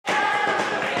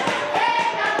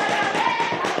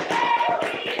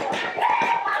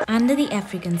Under the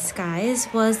African Skies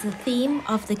was the theme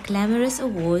of the glamorous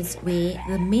awards where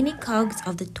the many cogs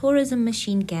of the tourism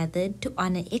machine gathered to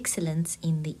honor excellence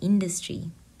in the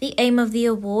industry. The aim of the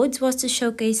awards was to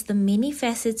showcase the many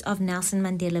facets of Nelson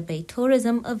Mandela Bay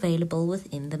tourism available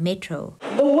within the metro.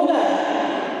 The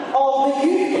winner of the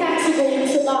youth category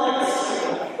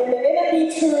tonight in the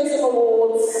NmB Tourism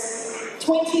Awards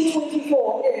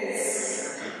 2024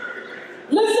 is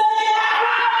Nelson.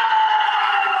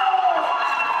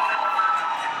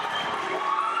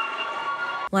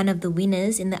 One of the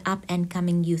winners in the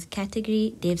up-and-coming youth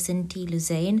category, Devson T.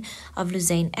 Luzain of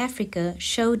Luzain, Africa,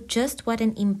 showed just what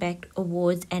an impact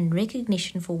awards and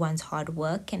recognition for one's hard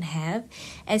work can have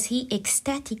as he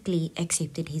ecstatically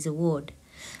accepted his award.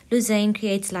 Luzain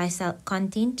creates lifestyle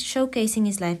content showcasing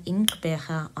his life in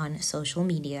Nmbawards on social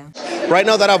media. Right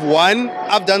now that I've won,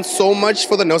 I've done so much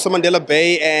for the Nelson Mandela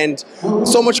Bay and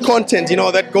so much content,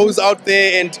 that goes out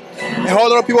there and a whole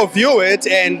lot of people view it,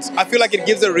 and I feel like it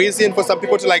gives a reason for some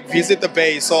people to visit the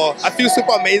Bay. So I feel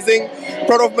super amazing,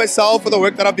 proud of myself for the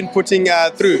work that I've been putting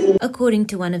through. According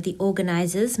to one of the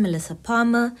organizers, Melissa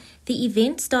Palmer, the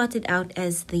event started out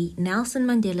as the Nelson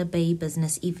Mandela Bay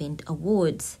Business Event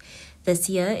Awards. This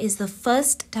year is the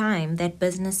first time that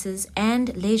businesses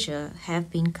and leisure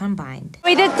have been combined.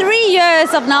 We did 3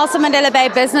 years of Nelson Mandela Bay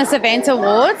Business Event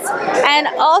Awards, and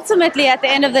ultimately at the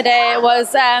end of the day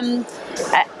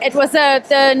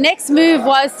the next move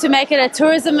was to make it a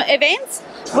tourism event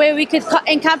where we could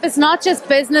encompass not just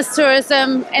business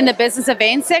tourism in the business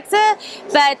event sector,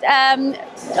 but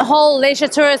whole leisure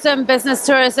tourism, business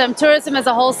tourism, tourism as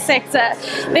a whole sector,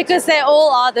 because they all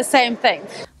are the same thing.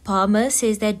 Palmer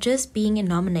says that just being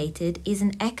nominated is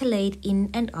an accolade in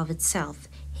and of itself,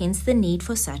 hence the need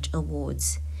for such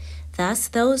awards. Thus,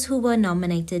 those who were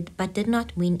nominated but did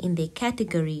not win in their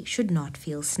category should not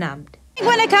feel snubbed.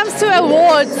 When it comes to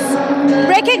awards,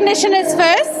 recognition is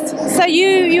first. So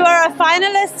you are a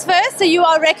finalist first, so you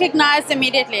are recognized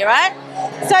immediately, right?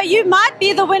 So you might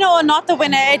be the winner or not the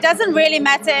winner. It doesn't really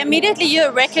matter. Immediately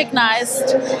you're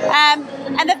recognized.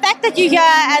 And the fact that you're here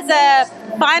as a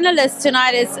finalist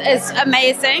tonight is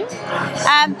amazing.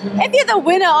 If you're the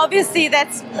winner, obviously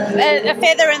that's a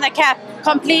feather in the cap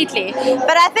completely.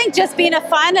 But I think just being a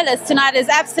finalist tonight is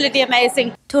absolutely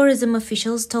amazing. Tourism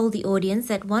officials told the audience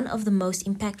that one of the most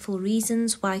impactful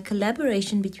reasons why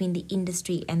collaboration between the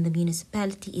industry and the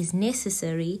municipality is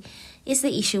necessary is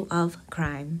the issue of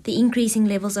crime. The increasing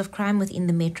levels of crime within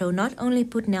the metro not only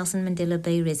put Nelson Mandela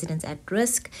Bay residents at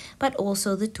risk, but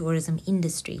also the tourism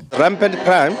industry. Rampant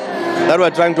crime that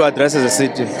we're trying to address as a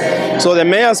city. So the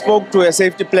mayor spoke to a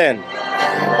safety plan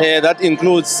that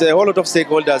includes a whole lot of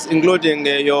stakeholders, including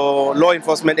your law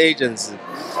enforcement agency.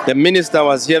 The minister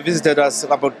was here, visited us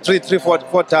about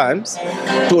four times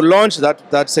to launch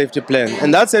that safety plan.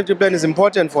 And that safety plan is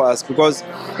important for us because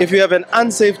if you have an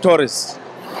unsafe tourist,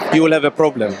 you will have a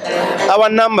problem. Our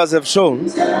numbers have shown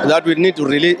that we need to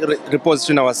really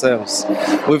reposition ourselves.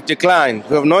 We've declined.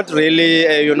 We have not really,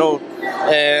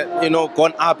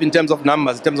 gone up in terms of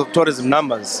numbers, in terms of tourism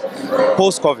numbers,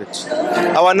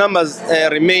 post-COVID. Our numbers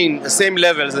remain the same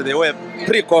levels that they were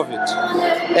pre-COVID.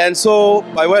 And so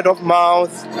by word of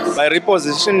mouth, by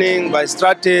repositioning, by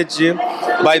strategy,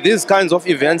 by these kinds of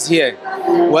events here,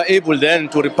 we're able then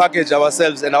to repackage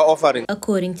ourselves and our offering.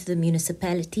 According to the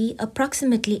municipality,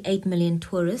 approximately 8 million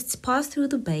tourists pass through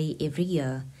the Bay every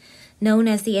year. Known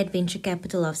as the adventure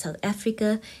capital of South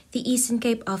Africa, the Eastern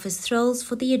Cape offers thrills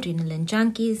for the adrenaline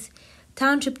junkies,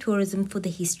 township tourism for the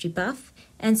history buff,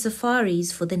 and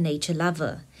safaris for the nature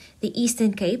lover. The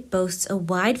Eastern Cape boasts a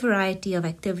wide variety of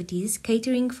activities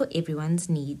catering for everyone's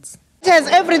needs. It has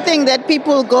everything that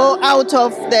people go out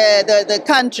of the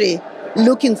country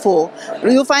looking for.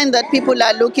 You find that people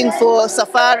are looking for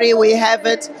safari, we have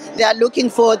it. They are looking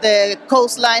for the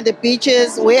coastline, the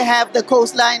beaches, we have the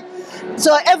coastline.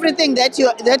 So everything that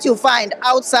you find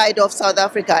outside of South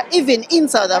Africa, even in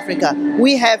South Africa,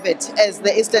 we have it as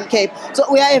the Eastern Cape. So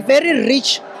we are a very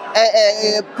rich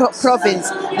province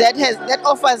that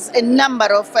offers a number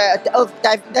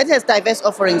that has diverse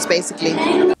offerings basically.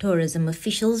 Tourism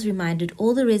officials reminded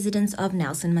all the residents of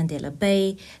Nelson Mandela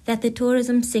Bay that the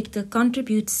tourism sector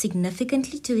contributes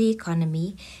significantly to the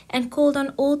economy and called on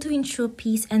all to ensure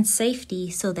peace and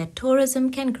safety so that tourism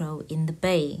can grow in the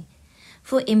Bay.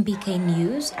 For MBK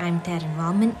News, I'm Taryn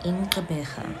Wellman in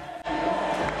Nmbawards.